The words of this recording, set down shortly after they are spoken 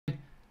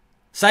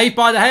Saved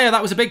by De Gea.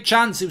 That was a big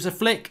chance. It was a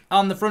flick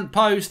on the front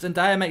post, and De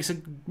Gea makes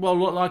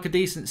look like a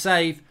decent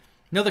save.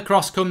 Another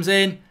cross comes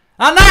in,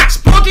 and that's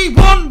bloody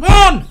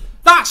 1-1.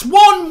 That's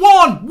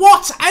 1-1.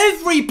 What?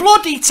 Every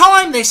bloody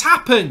time this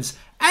happens.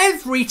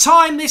 Every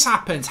time this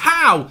happens.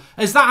 How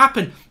has that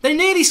happened? They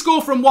nearly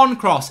score from one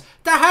cross.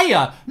 De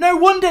Gea. No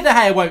wonder De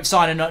Gea won't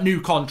sign a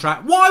new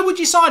contract. Why would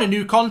you sign a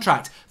new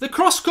contract? The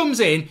cross comes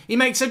in. He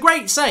makes a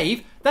great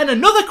save. Then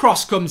another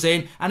cross comes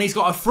in. And he's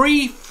got a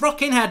free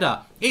fucking header.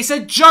 It's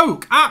a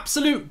joke.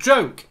 Absolute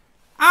joke.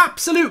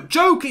 Absolute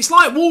joke. It's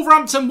like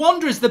Wolverhampton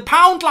Wanderers, the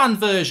Poundland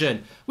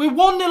version. We're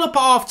 1-0 up at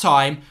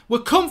half-time. We're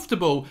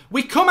comfortable.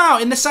 We come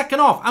out in the second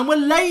half. And we're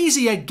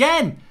lazy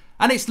again.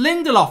 And it's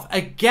Lindelof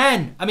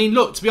again. I mean,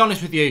 look, to be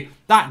honest with you,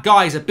 that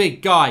guy's a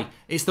big guy.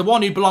 It's the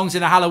one who belongs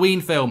in a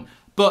Halloween film.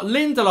 But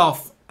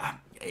Lindelof,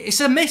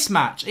 it's a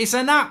mismatch. It's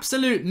an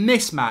absolute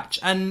mismatch.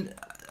 And,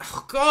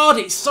 oh God,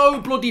 it's so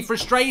bloody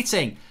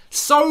frustrating.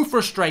 So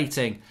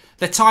frustrating.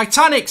 The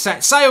Titanic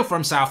set sail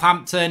from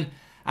Southampton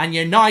and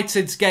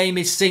United's game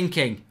is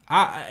sinking.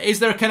 Is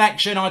there a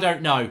connection? I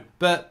don't know.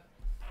 But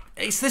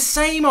it's the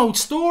same old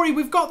story.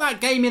 We've got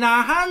that game in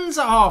our hands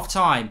at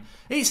half-time.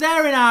 It's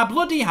there in our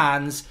bloody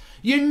hands.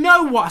 You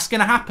know what's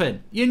going to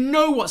happen. You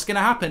know what's going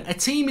to happen. A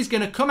team is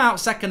going to come out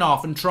second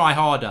half and try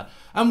harder.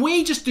 And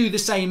we just do the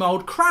same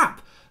old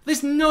crap.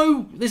 There's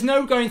no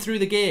going through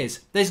the gears.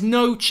 There's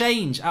no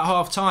change at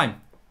half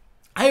time.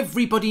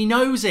 Everybody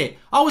knows it.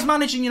 I was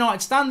managing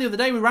United Stand the other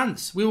day with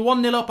Rants. We were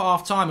 1-0 up at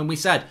half time and we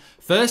said,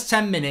 first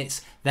 10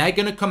 minutes, they're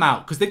going to come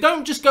out. Because they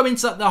don't just go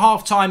into the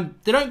half time.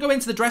 They don't go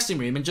into the dressing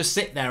room and just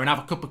sit there and have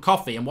a cup of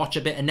coffee and watch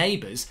a bit of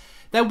Neighbours.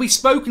 They'll be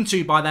spoken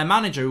to by their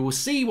manager who will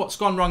see what's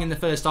gone wrong in the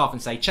first half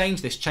and say,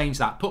 change this, change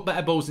that, put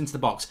better balls into the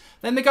box.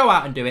 Then they go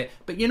out and do it.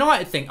 But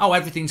United think, oh,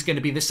 everything's going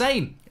to be the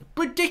same.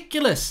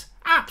 Ridiculous.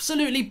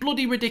 Absolutely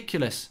bloody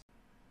ridiculous.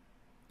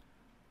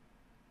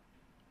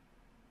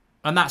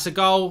 And that's a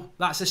goal.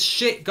 That's a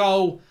shit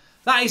goal.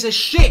 That is a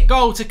shit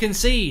goal to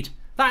concede.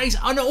 That is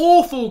an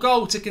awful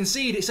goal to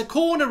concede. It's a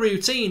corner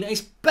routine.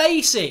 It's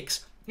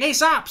basics.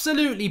 It's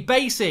absolutely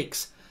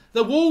basics.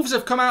 The Wolves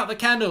have come out the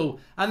kennel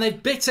and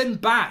they've bitten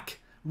back.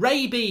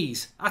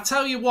 Rabies. I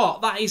tell you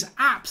what, that is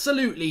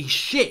absolutely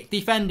shit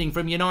defending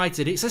from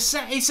United.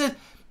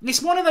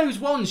 It's one of those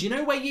ones, you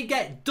know, where you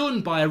get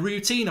done by a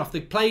routine off the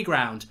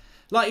playground.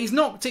 Like, he's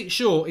knocked it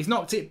short, he's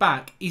knocked it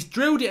back, he's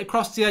drilled it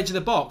across the edge of the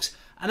box,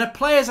 and a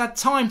player's had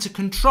time to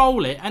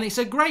control it, and it's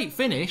a great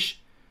finish.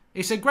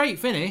 It's a great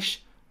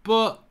finish,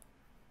 but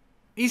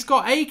he's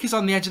got acres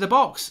on the edge of the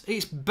box.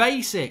 It's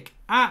basic,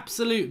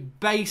 absolute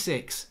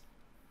basics.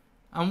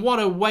 And what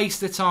a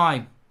waste of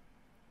time.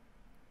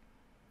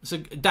 So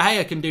De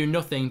Gea can do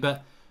nothing,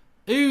 but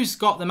who's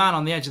got the man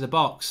on the edge of the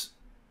box?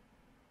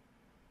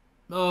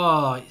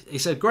 Oh,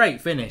 it's a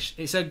great finish.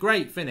 It's a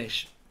great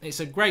finish. It's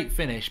a great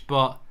finish,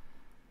 but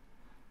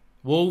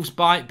Wolves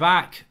bite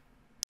back.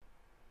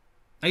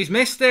 He's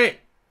missed it.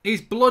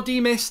 He's bloody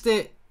missed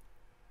it.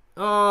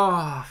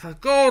 Oh, for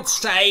God's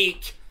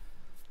sake.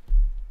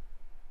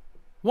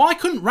 Why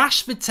couldn't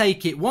Rashford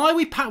take it? Why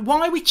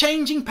are we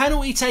changing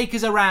penalty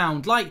takers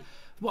around? Like,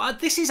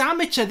 this is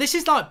amateur. This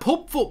is like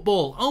pub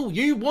football. Oh,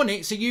 you won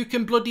it, so you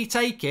can bloody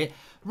take it.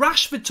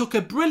 Rashford took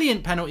a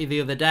brilliant penalty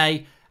the other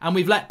day, and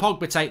we've let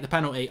Pogba take the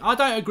penalty. I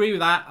don't agree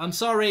with that. I'm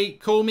sorry.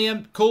 Call me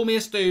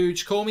a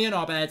stooge. Call me an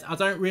knobhead. I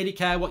don't really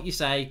care what you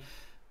say.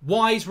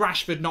 Why is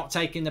Rashford not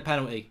taking the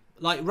penalty?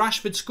 Like,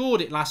 Rashford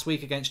scored it last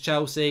week against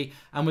Chelsea,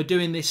 and we're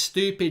doing this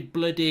stupid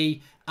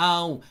bloody,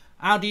 oh,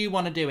 how do you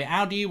want to do it?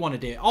 How do you want to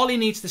do it? Ollie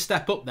needs to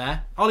step up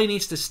there. Ollie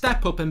needs to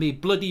step up and be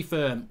bloody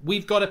firm.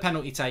 We've got a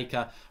penalty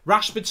taker.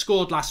 Rashford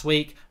scored last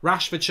week.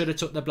 Rashford should have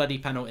took the bloody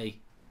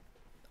penalty.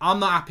 I'm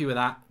not happy with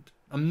that.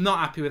 I'm not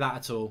happy with that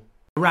at all.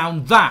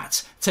 Around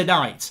that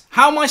tonight.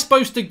 How am I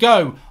supposed to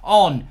go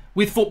on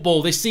with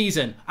football this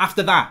season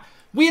after that?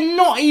 We're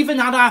not even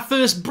had our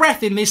first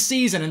breath in this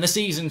season and the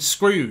season's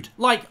screwed.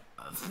 Like,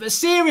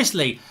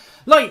 seriously.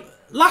 Like,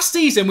 last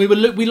season we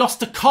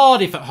lost to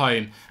Cardiff at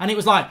home and it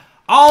was like,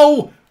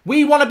 oh,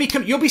 we want to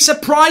become... You'll be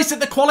surprised at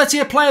the quality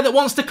of player that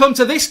wants to come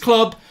to this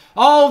club.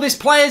 Oh, there's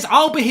players,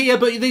 I'll be here,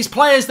 but these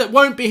players that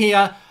won't be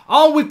here.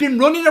 Oh, we've been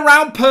running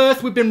around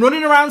Perth. We've been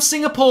running around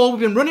Singapore.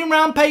 We've been running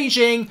around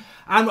Beijing.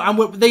 And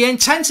the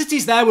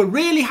intensity's there. We're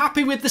really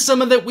happy with the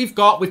summer that we've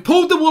got. We've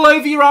pulled the wool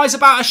over your eyes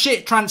about a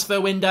shit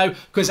transfer window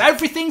because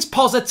everything's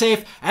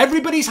positive.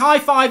 Everybody's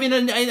high-fiving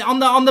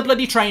on the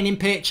bloody training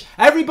pitch.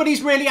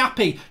 Everybody's really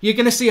happy. You're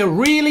going to see a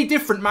really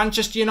different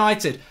Manchester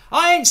United.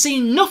 I ain't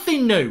seen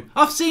nothing new.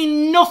 I've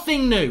seen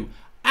nothing new.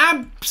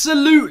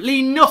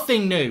 Absolutely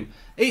nothing new.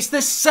 It's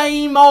the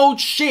same old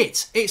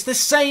shit. It's the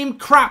same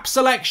crap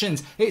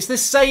selections. It's the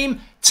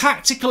same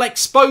tactical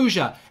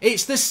exposure.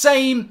 It's the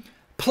same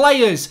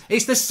players,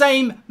 it's the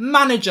same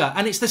manager,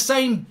 and it's the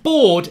same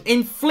board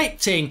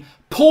inflicting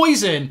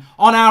poison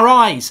on our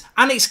eyes.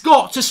 And it's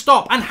got to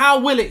stop. And how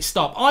will it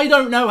stop? I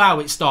don't know how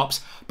it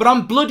stops, but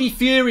I'm bloody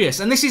furious.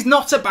 And this is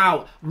not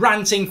about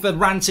ranting for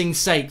ranting's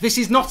sake. This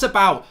is not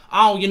about,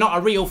 oh, you're not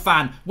a real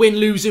fan. Win,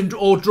 lose,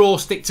 or draw,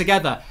 stick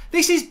together.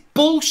 This is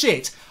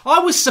bullshit. I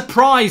was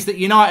surprised that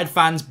United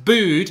fans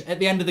booed at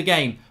the end of the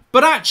game.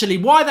 But actually,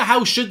 why the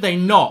hell should they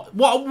not?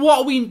 What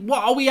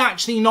are we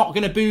actually not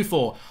going to boo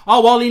for?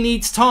 Oh, Ollie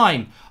needs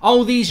time.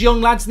 Oh, these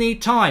young lads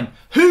need time.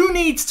 Who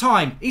needs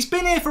time? He's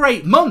been here for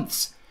 8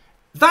 months.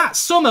 That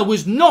summer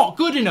was not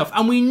good enough,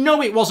 and we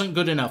know it wasn't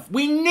good enough.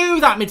 We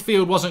knew that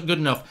midfield wasn't good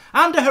enough.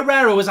 Ander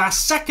Herrera was our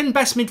second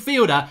best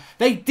midfielder.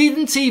 They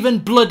didn't even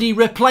bloody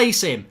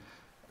replace him.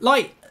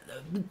 Like,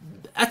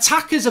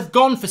 attackers have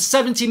gone for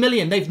 70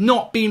 million. They've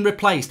not been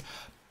replaced.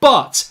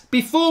 But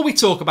before we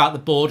talk about the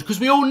board, because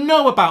we all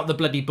know about the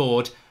bloody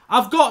board,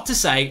 I've got to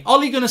say,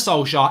 Ole Gunnar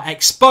Solskjaer,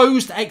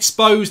 exposed.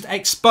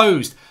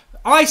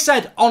 I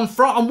said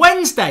on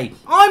Wednesday,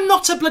 I'm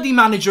not a bloody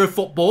manager of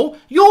football.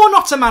 You're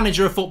not a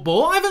manager of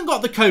football. I haven't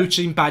got the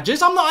coaching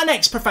badges. I'm not an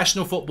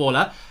ex-professional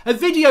footballer. A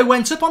video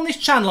went up on this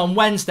channel on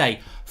Wednesday.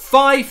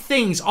 5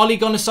 things Ole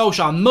Gunnar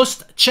Solskjaer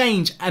must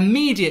change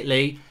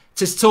immediately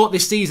to sort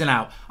this season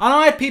out. And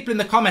I had people in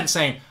the comments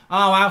saying,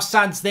 oh, how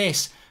sad's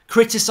this?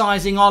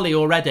 Criticising Ollie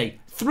already.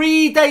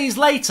 3 days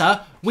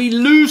later, we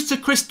lose to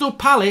Crystal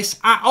Palace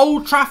at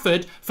Old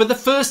Trafford for the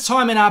first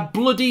time in our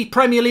bloody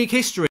Premier League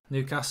history.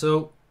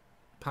 Newcastle,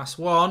 pass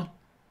 1.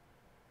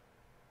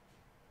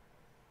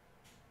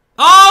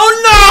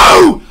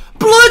 Oh no!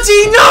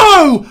 Bloody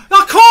no!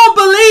 I can't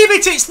believe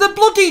it! It's the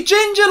bloody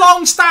Ginger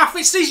Longstaff!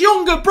 It's his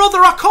younger brother!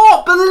 I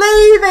can't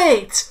believe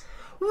it!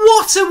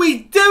 What are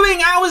we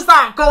doing? How has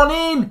that gone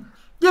in?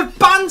 You've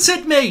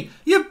bantered me!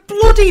 You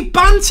bloody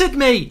bantered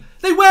me!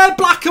 They wear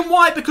black and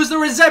white because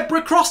they're a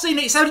zebra crossing.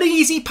 It's an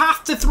easy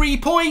path to 3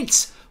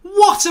 points.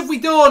 What have we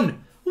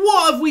done?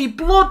 What have we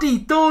bloody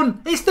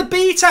done? It's the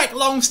B-Tech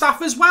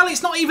Longstaff as well.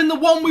 It's not even the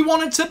one we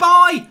wanted to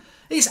buy.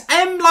 It's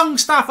M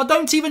Longstaff. I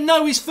don't even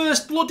know his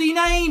first bloody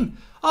name.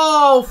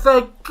 Oh,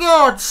 for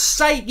God's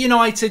sake,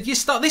 United.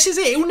 This is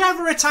it. He'll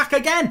never attack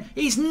again.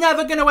 He's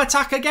never going to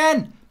attack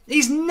again.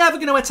 He's never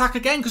going to attack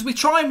again because we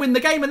try and win the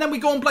game and then we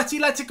go and bloody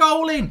let a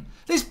goal in.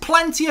 There's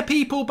plenty of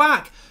people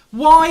back.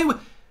 Why?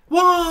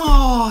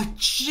 Whoa,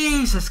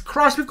 Jesus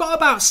Christ. We've got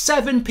about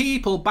 7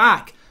 people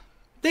back.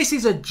 This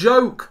is a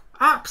joke.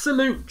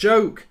 Absolute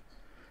joke.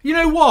 You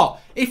know what?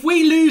 If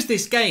we lose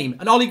this game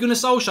and Ole Gunnar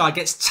Solskjaer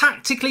gets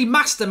tactically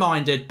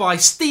masterminded by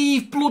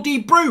Steve bloody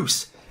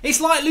Bruce,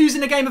 it's like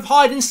losing a game of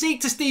hide and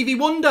seek to Stevie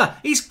Wonder.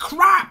 He's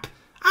crap.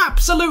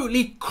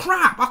 Absolutely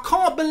crap. I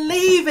can't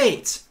believe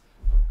it.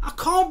 I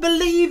can't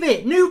believe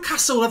it.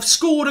 Newcastle have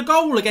scored a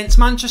goal against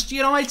Manchester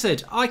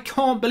United. I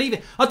can't believe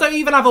it. I don't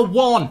even have a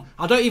 1.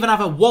 I don't even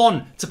have a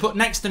 1 to put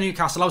next to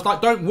Newcastle. I was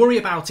like, don't worry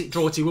about it,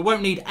 Draughty. We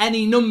won't need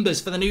any numbers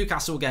for the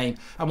Newcastle game.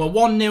 And we're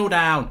 1-0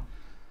 down.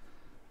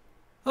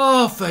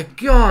 Oh, for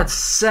God's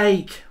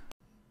sake.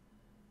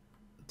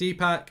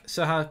 Deepak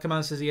Sahar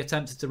Kaman says he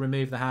attempted to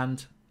remove the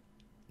hand.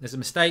 There's a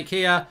mistake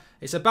here.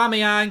 It's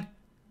Aubameyang.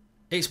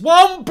 It's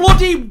 1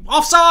 bloody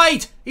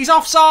offside. He's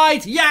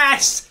offside.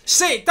 Yes.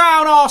 Sit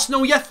down,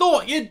 Arsenal. You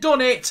thought you'd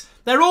done it.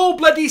 They're all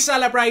bloody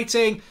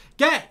celebrating.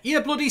 Get your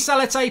bloody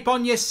sellotape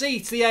on your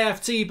seats, the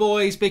AFT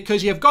boys,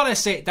 because you've got to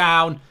sit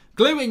down.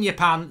 Glue in your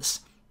pants.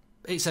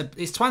 It's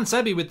Twan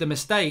Sebi with the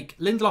mistake.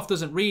 Lindelof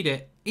doesn't read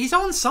it. He's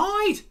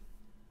onside.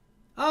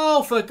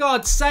 Oh, for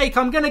God's sake.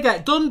 I'm going to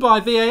get done by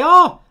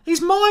VAR. He's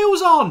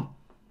miles on.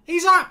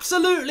 He's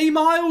absolutely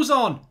miles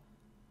on.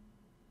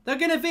 They're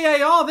going to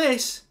VAR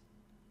this.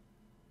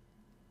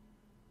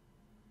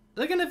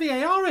 They're going to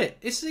VAR it.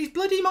 He's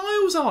bloody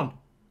miles on.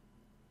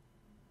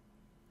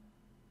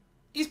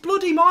 He's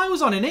bloody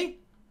miles on, isn't he?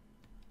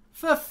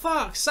 For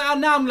fuck's sake.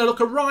 Now I'm going to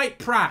look a right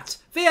prat.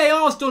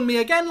 VAR's done me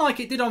again like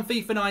it did on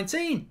FIFA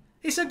 19.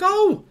 It's a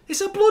goal.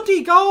 It's a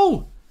bloody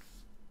goal.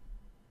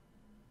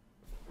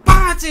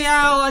 Bloody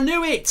hell, I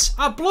knew it.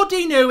 I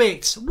bloody knew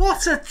it.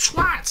 What a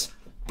twat.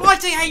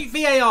 Bloody hate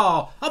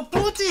VAR. I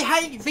bloody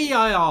hate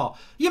VAR.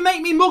 You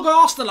make me mug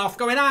Arsenal off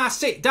going,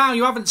 sit down,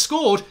 you haven't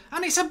scored.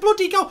 And it's a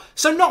bloody goal.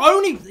 So not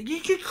only,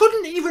 you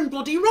couldn't even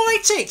bloody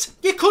write it.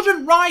 You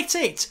couldn't write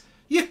it.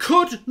 You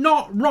could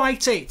not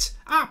write it.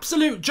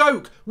 Absolute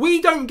joke.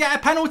 We don't get a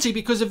penalty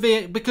because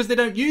they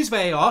don't use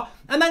VAR.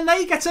 And then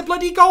they get a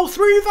bloody goal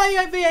through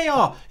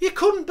VAR. You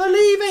couldn't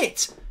believe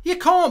it. You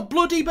can't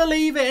bloody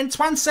believe it. And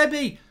Twan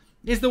Sebi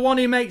is the one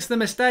who makes the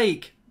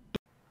mistake.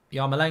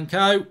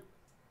 Yarmolenko.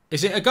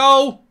 Is it a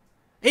goal?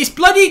 It's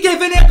bloody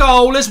given a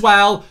goal as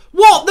well.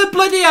 What the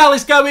bloody hell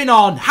is going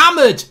on?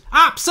 Hammered.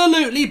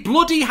 Absolutely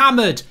bloody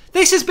hammered.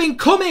 This has been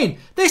coming.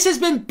 This has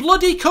been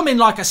bloody coming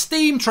like a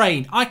steam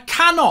train. I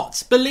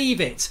cannot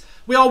believe it.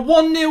 We are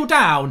 1-0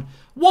 down.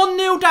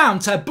 1-0 down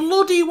to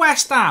bloody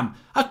West Ham.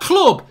 A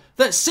club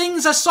that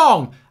sings a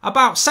song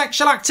about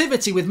sexual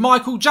activity with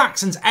Michael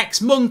Jackson's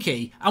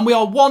ex-monkey. And we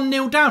are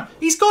 1-0 down.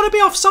 He's got to be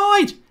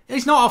offside.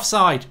 He's not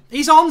offside.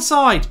 He's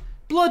onside.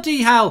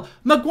 Bloody hell.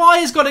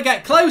 Maguire's got to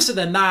get closer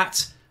than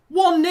that.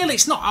 1-0.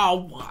 It's not...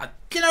 Oh,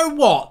 you know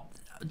what?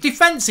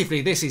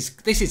 Defensively, this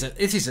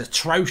is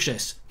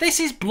atrocious. This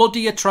is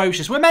bloody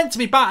atrocious. We're meant to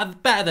be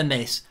better than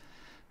this.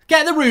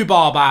 Get the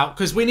rhubarb out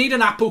because we need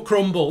an apple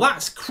crumble.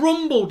 That's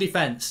crumble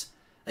defence.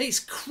 It's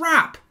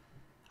crap.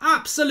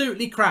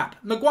 Absolutely crap.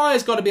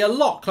 Maguire's got to be a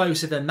lot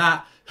closer than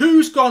that.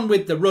 Who's gone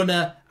with the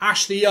runner?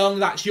 Ashley Young,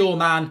 that's your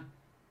man.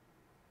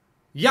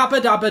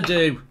 Yabba dabba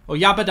do. Or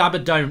yabba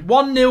dabba don't.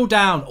 1-0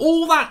 down.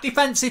 All that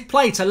defensive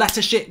play to let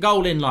a shit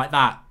goal in like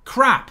that.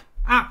 Crap.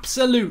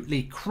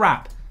 Absolutely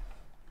crap.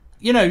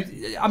 You know,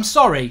 I'm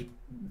sorry.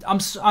 I'm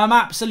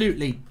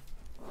absolutely...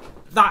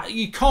 That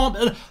you can't...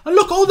 And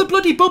look, all the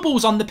bloody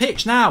bubbles on the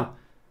pitch now.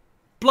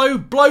 Blow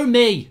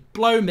me.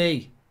 Blow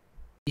me.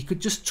 You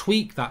could just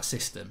tweak that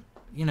system.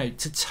 You know,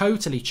 to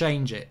totally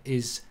change it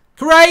is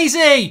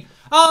crazy.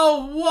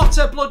 Oh, what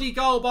a bloody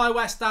goal by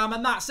West Ham.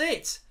 And that's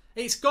it.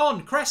 It's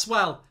gone.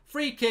 Cresswell,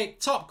 free kick,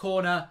 top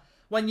corner.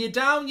 When you're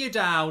down, you're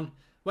down.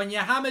 When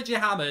you're hammered, you're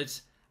hammered.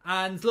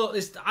 And look,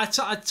 I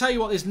tell you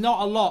what, there's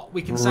not a lot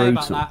we can say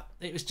about that.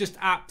 It was just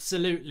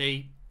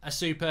absolutely a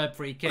superb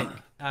free kick.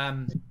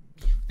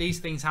 These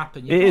things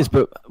happen. It is,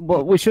 but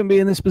we shouldn't be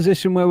in this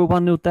position where we're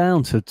 1-0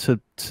 down to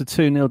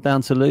 2-0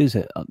 down to lose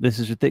it. This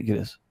is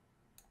ridiculous.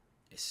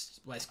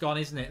 It's gone,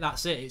 isn't it?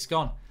 That's it. It's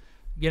gone.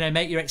 You know,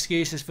 make your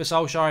excuses for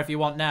Solskjaer if you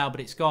want now,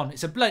 but it's gone.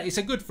 It's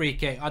a good free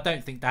kick. I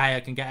don't think De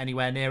Gea can get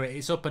anywhere near it.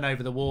 It's up and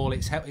over the wall.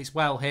 It's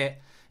well hit.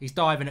 He's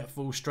diving at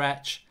full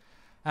stretch.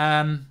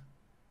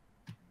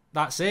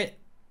 That's it.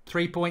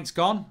 3 points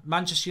gone.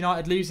 Manchester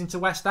United losing to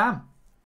West Ham.